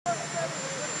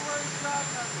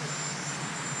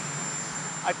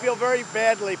I feel very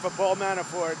badly for Paul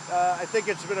Manafort. I think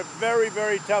it's been a very,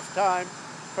 very tough time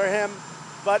for him.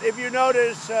 But if you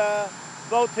notice,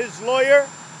 both his lawyer,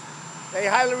 a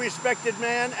highly respected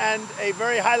man, and a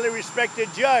very highly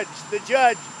respected judge, the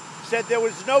judge said there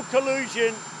was no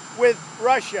collusion with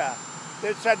Russia.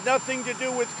 This had nothing to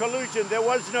do with collusion. There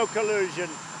was no collusion.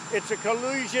 It's a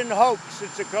collusion hoax.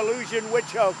 It's a collusion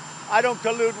witch hoax. I don't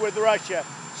collude with Russia.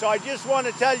 So I just want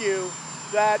to tell you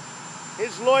that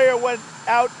his lawyer went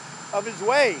out of his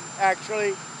way,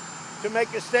 actually, to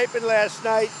make a statement last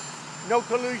night. No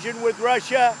collusion with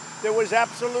Russia. There was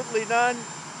absolutely none.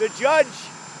 The judge,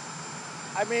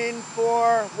 I mean,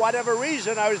 for whatever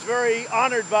reason, I was very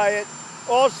honored by it,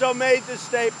 also made the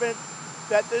statement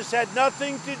that this had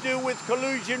nothing to do with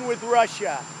collusion with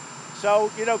Russia.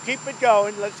 So, you know, keep it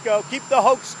going. Let's go. Keep the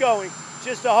hoax going. It's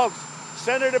just a hoax.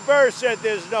 Senator Burr said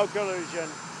there's no collusion.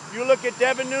 You look at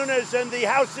Devin Nunes and the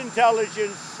House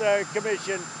Intelligence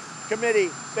Committee,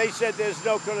 they said there's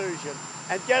no collusion.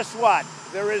 And guess what?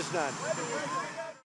 There is none.